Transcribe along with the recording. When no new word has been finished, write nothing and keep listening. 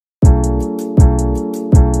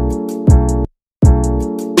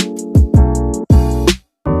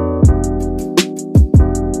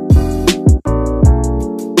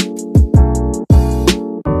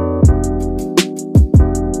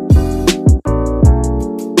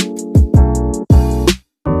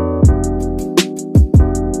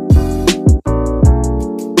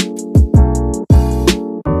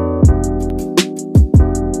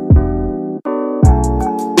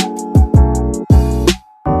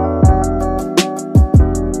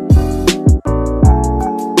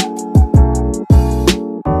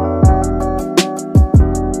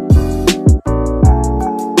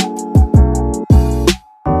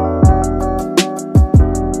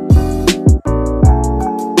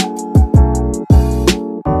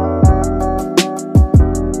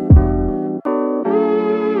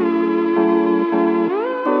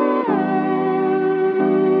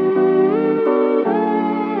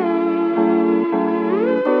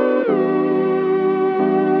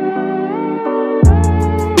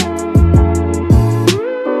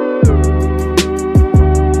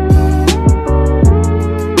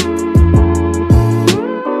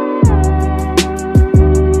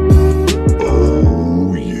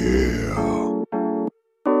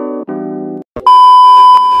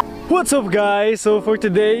What's up guys? So for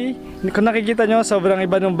today, kung nakikita nyo, sobrang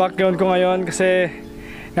iba ng background ko ngayon kasi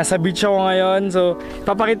nasa beach ako ngayon. So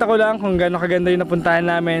papakita ko lang kung gaano kaganda yung napuntahan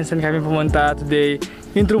namin, saan kami pumunta today.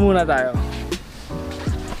 Intro muna tayo.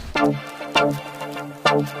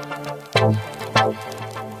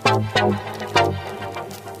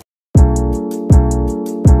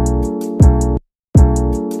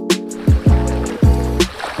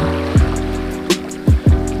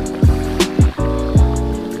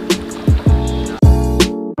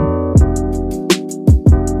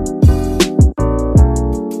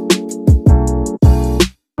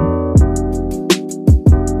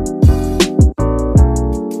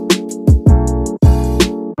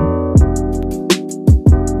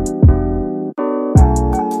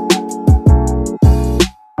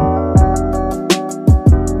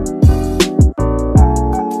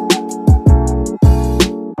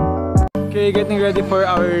 Okay, getting ready for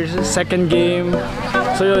our second game.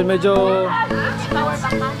 So yun, medyo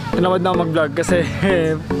tinawad na ako mag-vlog kasi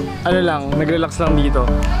ano lang, nag-relax lang dito.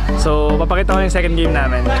 So papakita ko na yung second game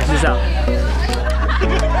namin. Isa.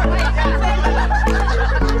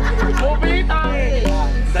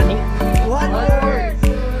 One word.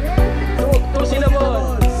 Two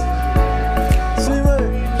syllables. Swimmer.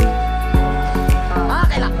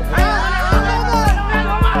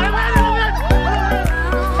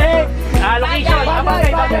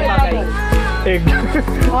 Egg.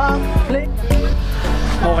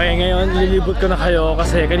 Okay, ngayon lilibot ko na kayo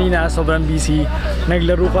kasi kanina sobrang busy.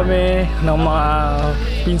 Naglaro kami ng mga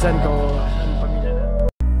pinsan ko.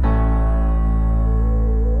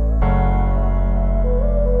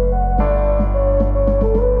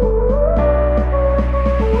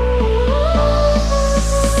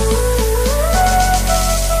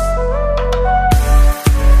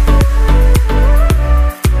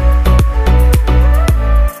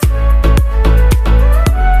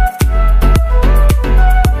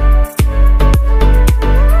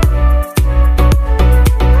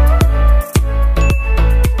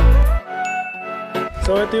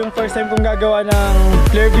 So ito yung first time kong gagawa ng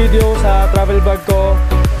flare video sa travel vlog ko.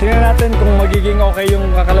 Tingnan natin kung magiging okay yung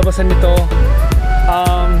kakalabasan nito.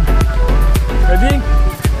 Ready?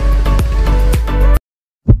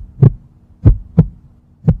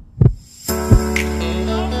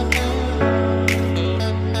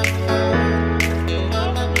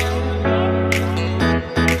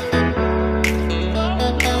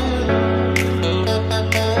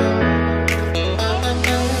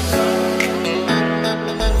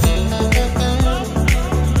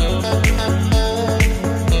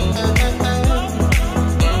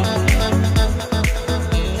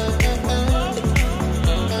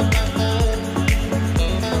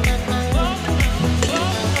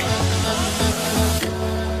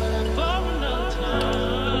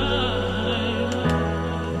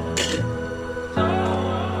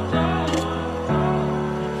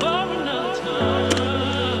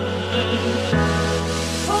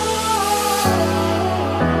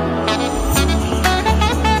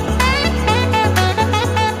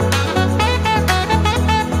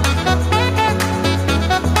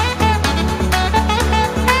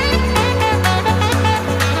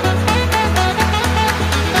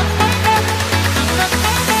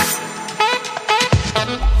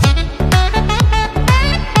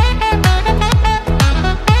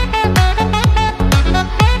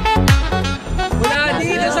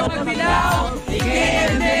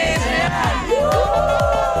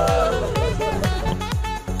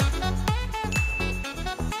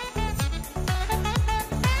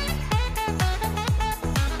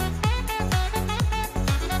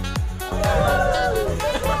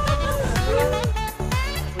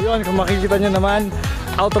 Yun, kung makikita nyo naman,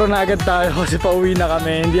 outro na agad tayo kasi pauwi na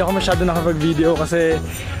kami. Hindi ako masyado nakapag-video kasi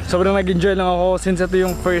sobrang nag-enjoy lang ako since ito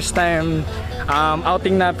yung first time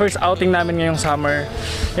first outing namin ngayong summer.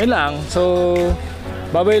 Yun lang. So,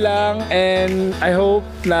 bye-bye lang and I hope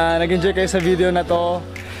na nag-enjoy kayo sa video na to.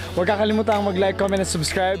 Huwag kakalimutan mag-like, comment, and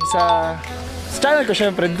subscribe sa channel ko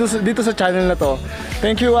syempre, dito sa channel na to.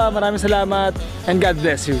 Thank you, maraming salamat and God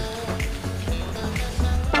bless you.